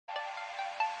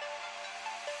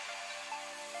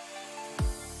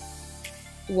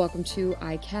Welcome to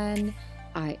I Can,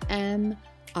 I Am,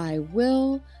 I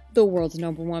Will, the world's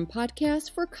 #1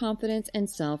 podcast for confidence and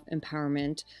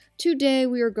self-empowerment. Today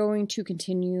we are going to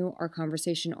continue our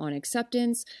conversation on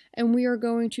acceptance, and we are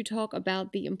going to talk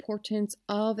about the importance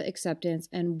of acceptance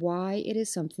and why it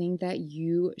is something that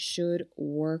you should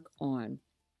work on.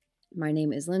 My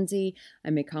name is Lindsay.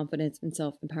 I'm a confidence and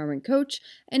self-empowerment coach,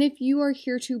 and if you are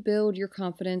here to build your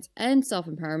confidence and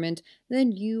self-empowerment,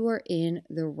 then you are in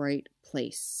the right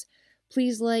place.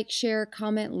 Please like, share,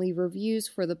 comment, leave reviews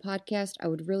for the podcast. I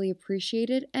would really appreciate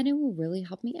it, and it will really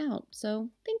help me out. So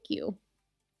thank you.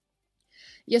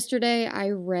 Yesterday,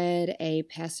 I read a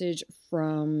passage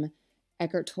from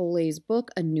Eckhart Tolle's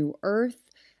book, A New Earth,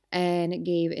 and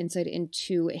gave insight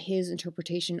into his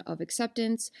interpretation of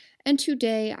acceptance. And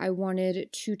today, I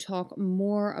wanted to talk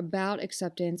more about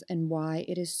acceptance and why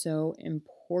it is so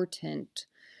important.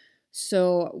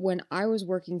 So when I was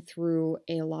working through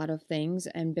a lot of things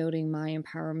and building my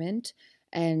empowerment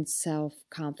and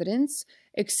self-confidence,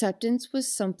 acceptance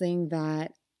was something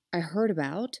that I heard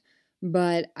about,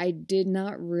 but I did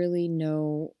not really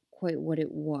know quite what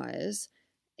it was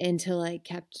until I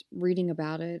kept reading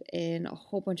about it in a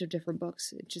whole bunch of different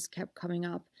books. It just kept coming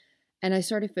up, and I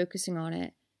started focusing on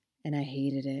it, and I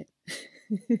hated it.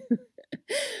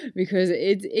 Because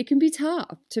it can be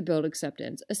tough to build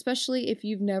acceptance, especially if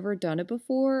you've never done it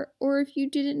before or if you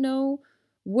didn't know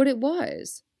what it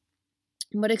was.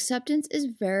 But acceptance is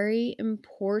very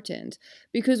important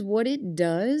because what it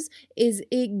does is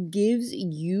it gives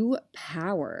you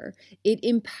power. It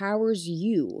empowers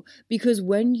you because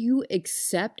when you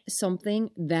accept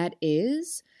something that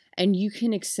is, and you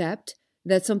can accept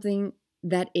that something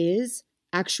that is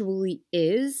actually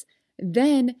is,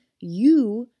 then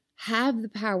you have the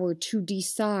power to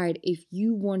decide if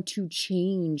you want to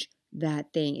change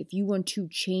that thing, if you want to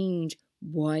change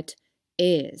what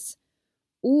is,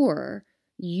 or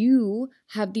you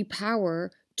have the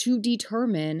power to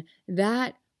determine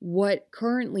that what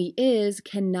currently is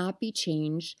cannot be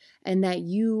changed and that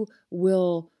you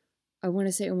will, I want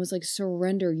to say almost like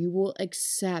surrender, you will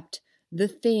accept the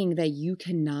thing that you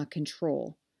cannot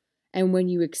control. And when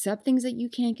you accept things that you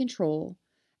can't control,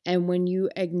 and when you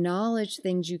acknowledge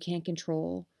things you can't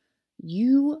control,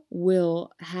 you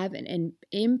will have an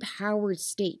empowered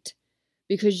state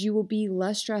because you will be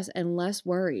less stressed and less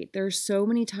worried. There's so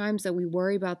many times that we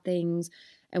worry about things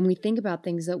and we think about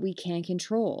things that we can't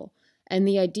control. And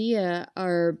the idea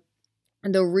or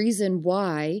the reason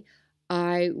why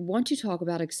I want to talk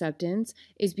about acceptance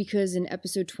is because in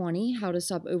episode 20, How to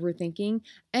Stop Overthinking,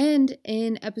 and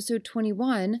in episode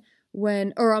 21,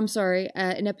 in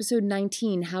episode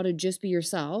 19, How to Just Be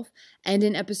Yourself, and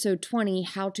in episode 20,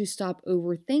 How to Stop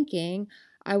Overthinking,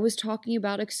 I was talking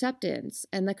about acceptance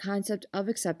and the concept of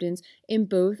acceptance in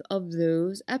both of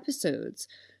those episodes.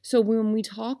 So when we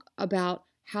talk about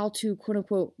how to, quote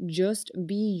unquote, just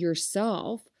be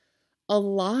yourself, a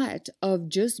lot of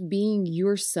just being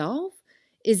yourself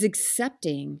is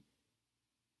accepting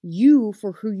you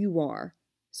for who you are.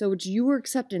 So it's your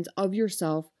acceptance of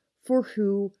yourself for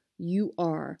who you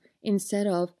are instead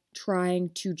of trying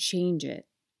to change it.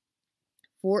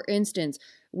 For instance,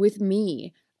 with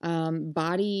me,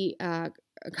 body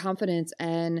confidence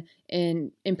and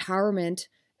empowerment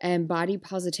and body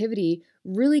positivity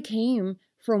really came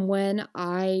from when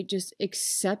I just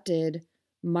accepted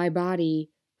my body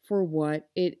for what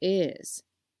it is.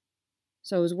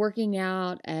 So I was working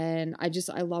out and I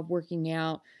love working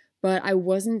out, but I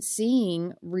wasn't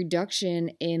seeing reduction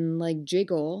in like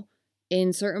jiggle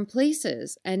in certain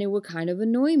places, and it would kind of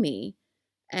annoy me.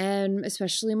 And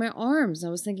especially my arms. I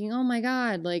was thinking, oh my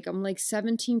God, like I'm like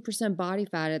 17% body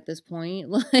fat at this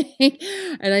point.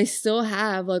 And I still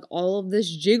have like all of this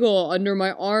jiggle under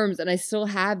my arms, and I still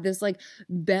have this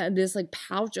this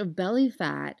pouch of belly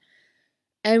fat.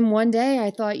 And one day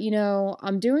I thought,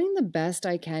 I'm doing the best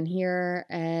I can here.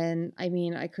 And I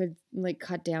mean, I could like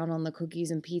cut down on the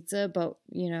cookies and pizza, but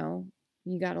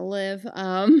you gotta live.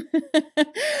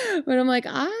 But I'm like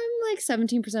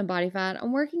 17% body fat.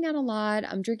 I'm working out a lot.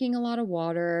 I'm drinking a lot of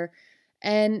water.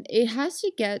 And it has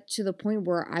to get to the point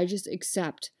where I just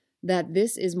accept that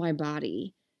this is my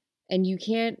body. And you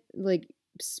can't like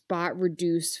spot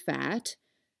reduce fat.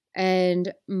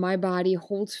 And my body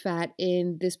holds fat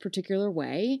in this particular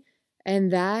way.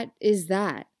 And that is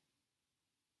that.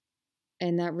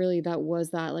 And that was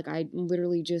that. Like I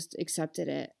literally just accepted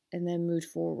it and then moved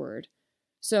forward.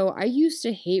 So I used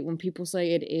to hate when people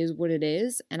say it is what it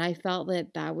is, and I felt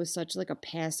that was such like a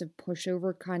passive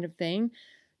pushover kind of thing.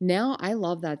 Now I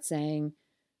love that saying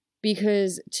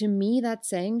because to me that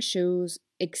saying shows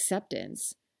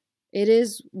acceptance. It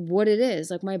is what it is.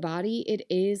 Like my body, it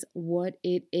is what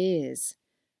it is.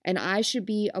 And I should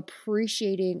be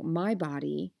appreciating my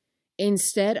body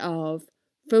instead of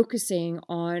focusing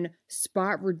on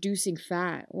spot reducing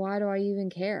fat. Why do I even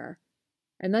care?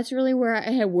 And that's really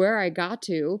where I got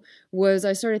to, was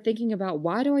I started thinking about,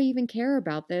 why do I even care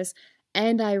about this?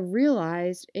 And I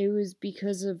realized it was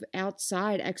because of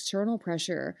outside external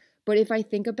pressure. But if I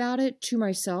think about it to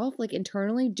myself, like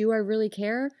internally, do I really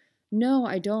care? No,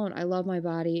 I don't. I love my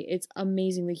body. It's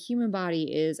amazing. The human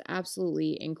body is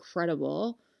absolutely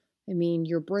incredible. I mean,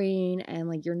 your brain and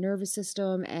like your nervous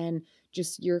system and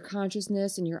just your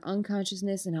consciousness and your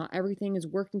unconsciousness and how everything is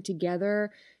working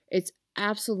together. It's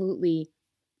absolutely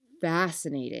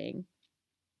fascinating.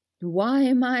 Why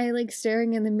am I like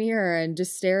staring in the mirror and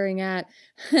just staring at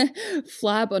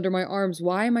flab under my arms?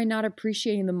 Why am I not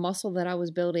appreciating the muscle that I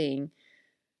was building?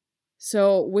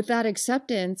 So, with that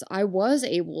acceptance, I was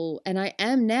able, and I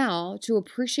am now, to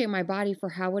appreciate my body for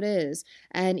how it is.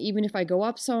 And even if I go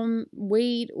up some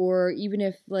weight, or even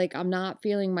if like I'm not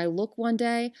feeling my look one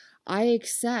day, I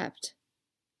accept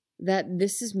that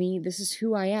this is me, this is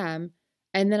who I am,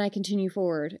 and then I continue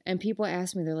forward. And people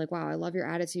ask me, they're like, wow, I love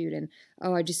your attitude, and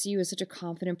oh, I just see you as such a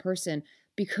confident person,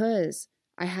 because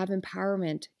I have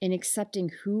empowerment in accepting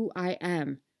who I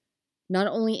am, not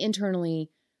only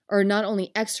internally, or not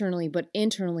only externally, but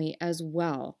internally as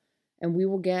well. And we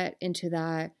will get into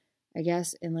that, I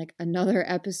guess, in like another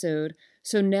episode.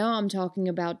 So now I'm talking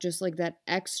about just like that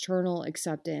external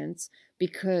acceptance,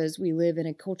 because we live in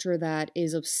a culture that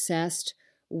is obsessed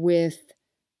with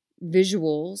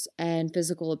visuals and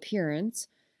physical appearance,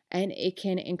 and it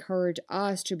can encourage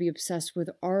us to be obsessed with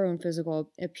our own physical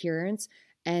appearance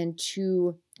and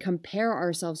to compare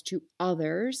ourselves to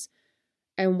others.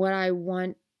 And what I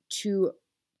want to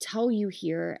tell you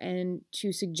here and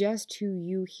to suggest to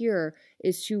you here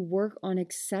is to work on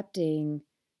accepting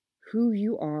who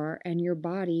you are and your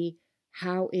body,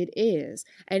 how it is.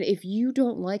 And if you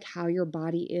don't like how your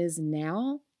body is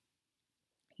now,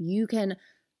 you can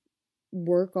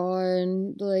work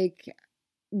on like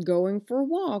going for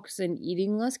walks and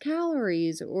eating less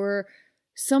calories or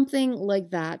something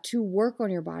like that, to work on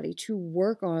your body, to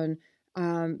work on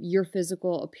your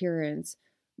physical appearance.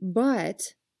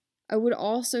 But I would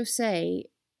also say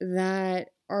that,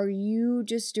 are you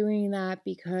just doing that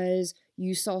because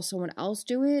you saw someone else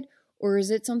do it, or is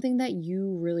it something that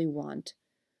you really want?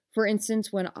 For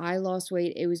instance, when I lost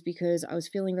weight, it was because I was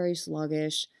feeling very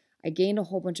sluggish. I gained a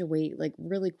whole bunch of weight, like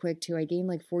really quick too. I gained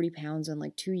like 40 pounds in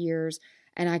like 2 years,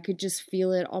 and I could just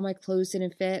feel it. All my clothes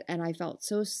didn't fit, and I felt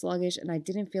so sluggish, and I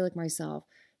didn't feel like myself.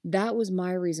 That was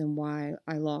my reason why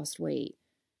I lost weight.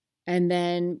 And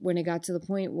then when it got to the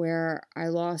point where I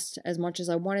lost as much as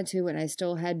I wanted to and I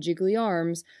still had jiggly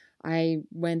arms, I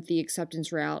went the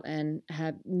acceptance route and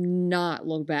have not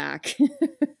looked back.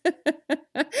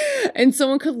 And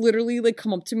someone could literally like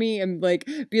come up to me and like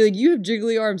be like, "You have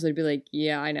jiggly arms." I'd be like,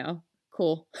 "Yeah, I know.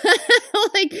 Cool."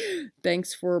 Like,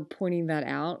 thanks for pointing that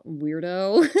out,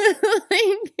 weirdo.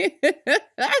 Like,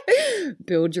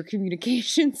 build your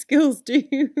communication skills, dude.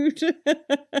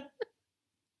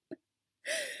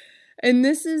 And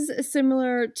this is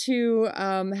similar to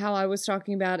how I was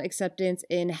talking about acceptance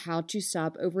in how to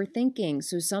stop overthinking.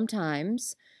 So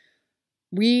sometimes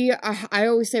I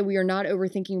always say we are not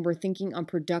overthinking, we're thinking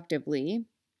unproductively.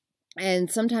 And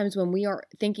sometimes when we are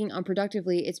thinking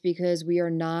unproductively, it's because we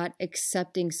are not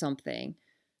accepting something.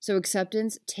 So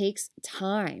acceptance takes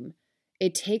time.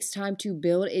 It takes time to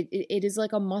build. It is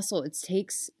like a muscle. It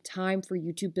takes time for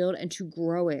you to build and to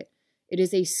grow it. It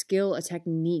is a skill, a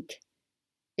technique.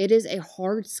 It is a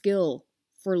hard skill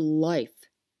for life.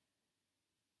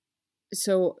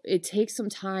 So it takes some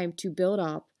time to build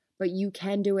up, but you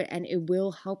can do it and it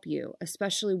will help you,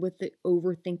 especially with the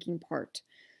overthinking part.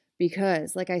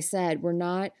 Because, like I said, we're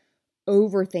not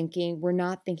overthinking, we're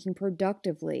not thinking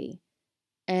productively.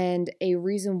 And a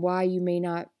reason why you may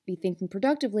not be thinking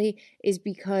productively is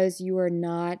because you are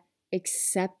not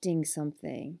accepting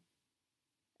something.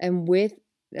 And with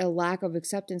a lack of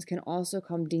acceptance can also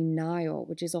come denial,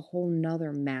 which is a whole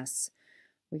nother mess.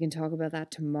 We can talk about that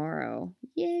tomorrow.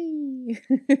 Yay!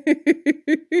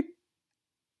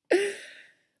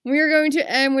 We are going to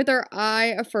end with our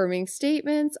I affirming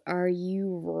statements. Are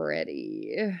you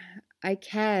ready? I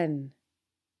can.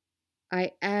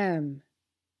 I am.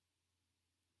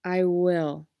 I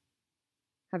will.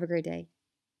 Have a great day.